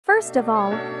First of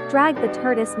all, drag the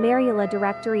Turdus Merula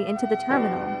directory into the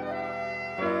terminal.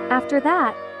 After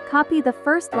that, copy the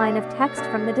first line of text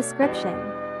from the description.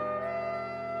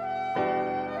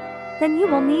 Then you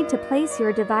will need to place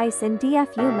your device in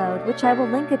DFU mode, which I will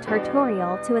link a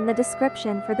tutorial to in the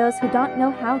description for those who don't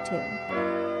know how to.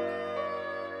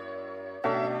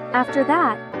 After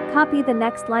that, copy the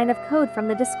next line of code from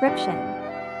the description.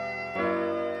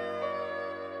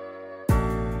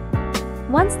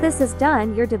 Once this is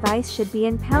done, your device should be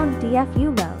in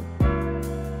 #DFU mode.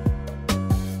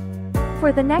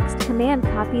 For the next command,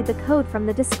 copy the code from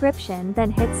the description, then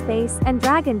hit space and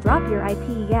drag and drop your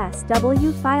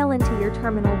IPSW file into your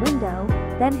terminal window,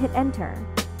 then hit enter.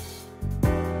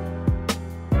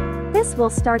 This will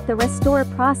start the restore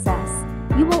process.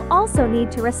 You will also need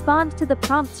to respond to the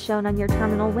prompts shown on your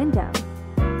terminal window.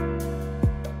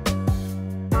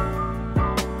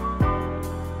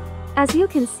 As you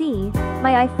can see,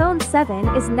 my iPhone 7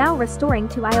 is now restoring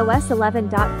to iOS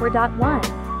 11.4.1.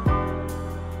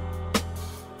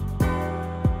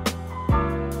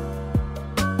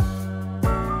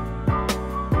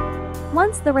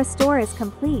 Once the restore is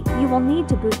complete, you will need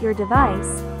to boot your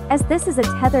device, as this is a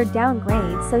tethered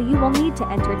downgrade, so you will need to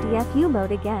enter DFU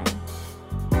mode again.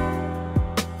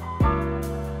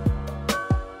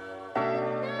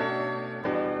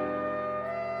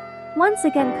 Once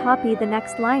again, copy the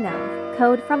next line of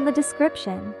code from the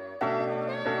description.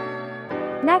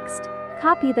 Next,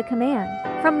 copy the command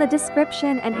from the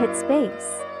description and hit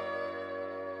space.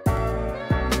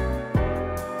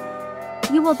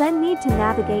 You will then need to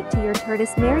navigate to your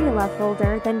Turdus Merula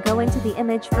folder, then go into the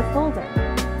image for folder.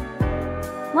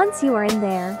 Once you are in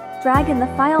there, drag in the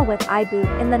file with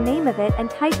IBOOT in the name of it and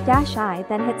type -I,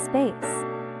 then hit space.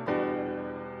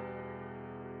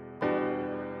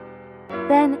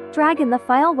 Then, drag in the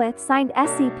file with signed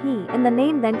SCP in the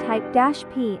name, then type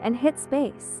 -P and hit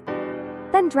space.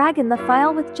 Then drag in the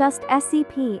file with just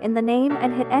SCP in the name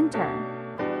and hit enter.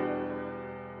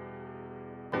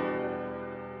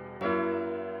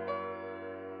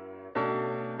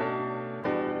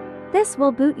 This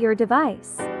will boot your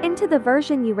device into the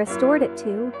version you restored it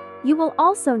to. You will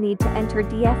also need to enter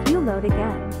DFU mode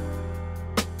again.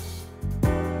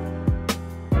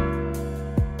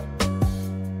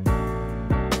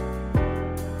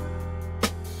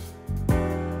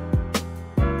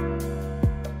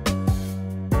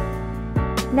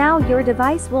 Now your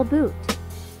device will boot.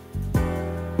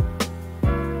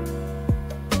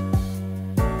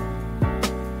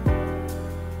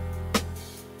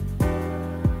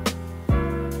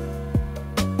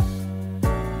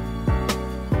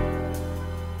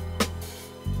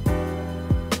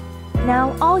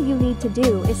 Now all you need to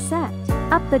do is set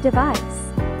up the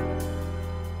device.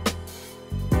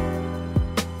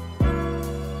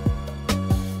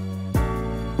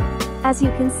 As you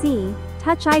can see,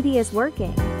 Touch ID is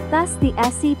working, thus the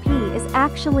SCP is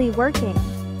actually working.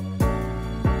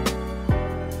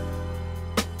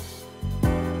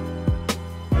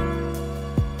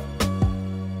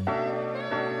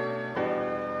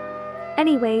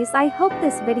 Anyways, I hope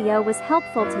this video was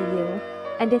helpful to you,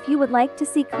 and if you would like to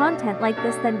see content like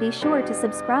this, then be sure to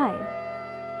subscribe.